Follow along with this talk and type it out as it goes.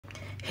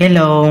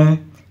Hello,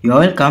 you are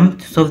welcome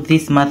to solve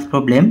this math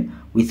problem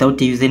without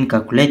using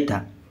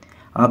calculator.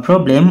 Our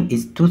problem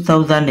is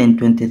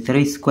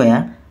 2023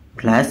 square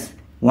plus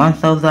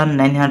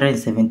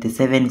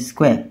 1977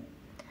 square.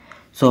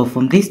 So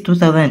from this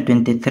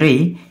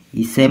 2023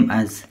 is same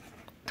as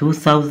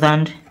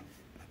 2000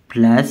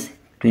 plus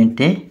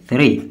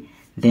 23,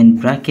 then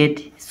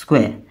bracket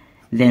square,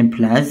 then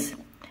plus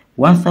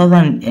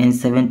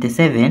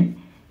 1977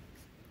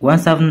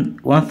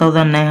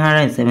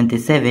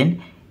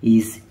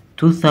 is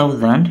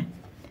 2000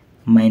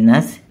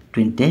 minus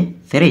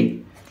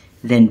 23,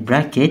 then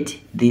bracket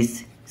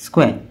this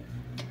square.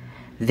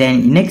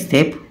 Then next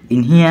step,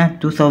 in here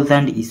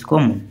 2000 is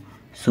common,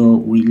 so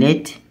we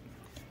let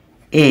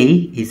a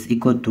is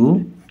equal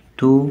to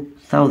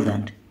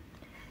 2000,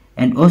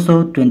 and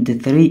also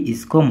 23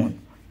 is common,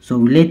 so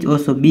we let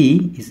also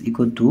b is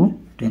equal to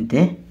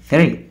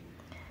 23.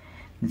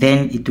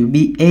 Then it will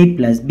be a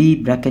plus b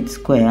bracket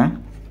square,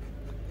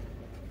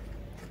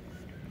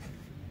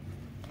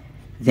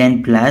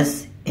 then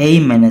plus a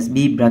minus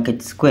b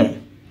bracket square.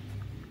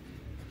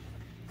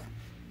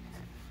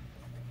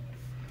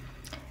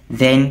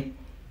 Then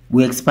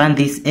we expand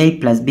this a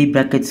plus b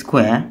bracket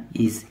square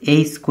is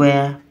a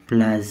square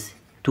plus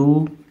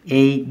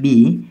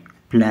 2ab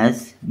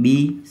plus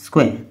b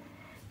square.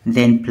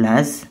 Then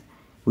plus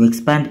we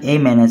expand a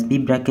minus b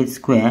bracket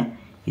square,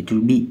 it will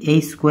be a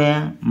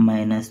square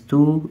minus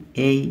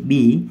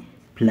 2ab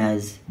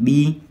plus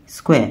b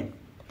square.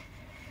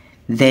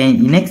 Then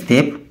in next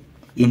step,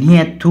 in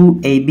here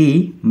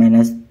 2ab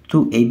minus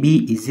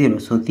 2ab is 0,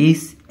 so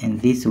this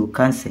and this will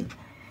cancel.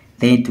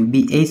 Then it will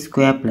be a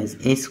square plus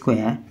a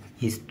square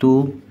is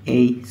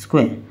 2a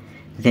square.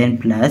 Then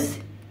plus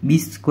b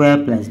square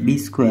plus b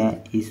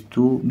square is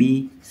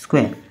 2b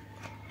square.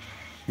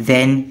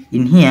 Then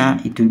in here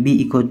it will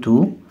be equal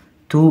to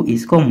 2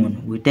 is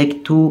common. We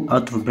take 2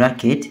 out of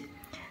bracket.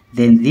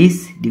 Then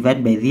this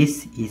divided by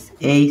this is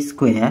a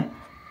square.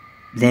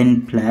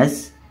 Then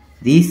plus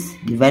this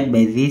divided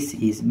by this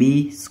is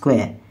b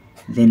square,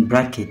 then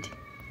bracket.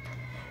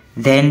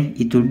 Then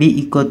it will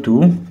be equal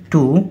to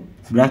 2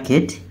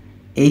 bracket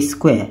a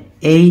square.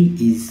 A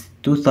is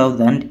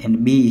 2000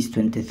 and b is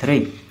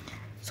 23,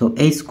 so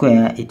a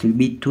square it will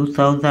be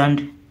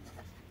 2000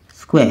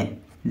 square,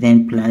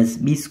 then plus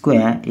b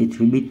square it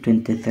will be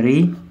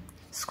 23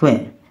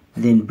 square,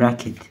 then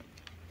bracket.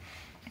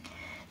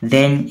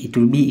 Then it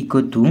will be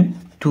equal to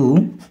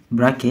 2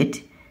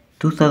 bracket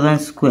 2000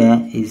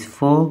 square is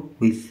 4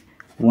 with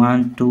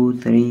 1, 2,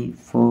 3,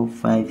 4,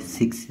 5,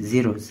 6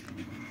 zeros.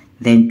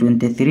 Then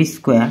 23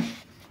 square,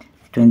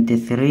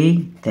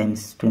 23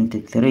 times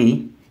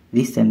 23,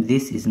 this time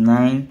this is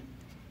 9,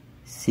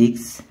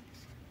 6,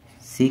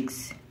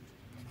 6,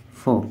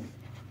 4.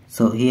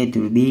 So here it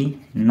will be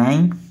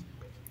 9,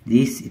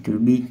 this it will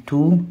be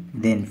 2,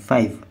 then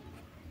 5.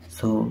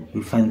 So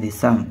we find the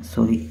sum.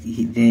 So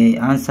the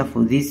answer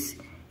for this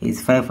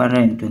is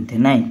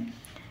 529.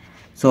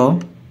 So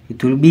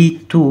it will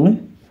be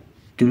 2.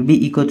 It will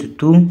be equal to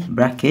 2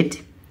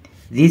 bracket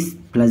this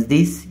plus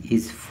this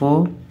is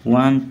 4,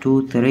 1,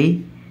 2,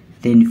 3,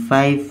 then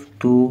 5,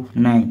 2,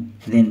 9,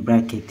 then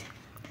bracket.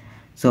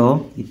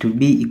 So it will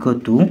be equal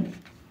to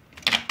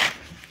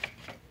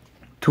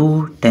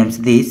 2 times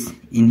this.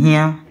 In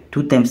here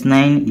 2 times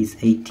 9 is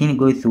 18,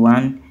 go with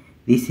 1,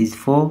 this is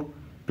 4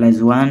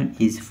 plus 1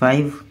 is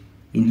 5,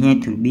 in here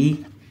it will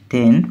be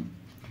 10,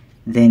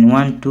 then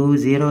 1, 2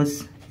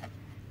 zeros,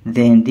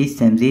 then this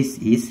times this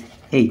is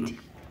 8.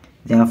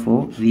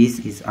 Therefore, this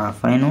is our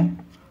final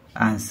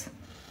answer.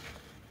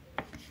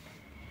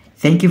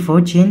 Thank you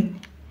for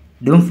watching.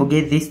 Don't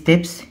forget these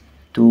steps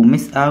to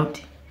miss out.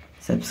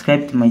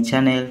 Subscribe to my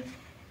channel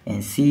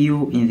and see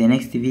you in the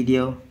next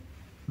video.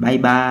 Bye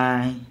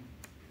bye.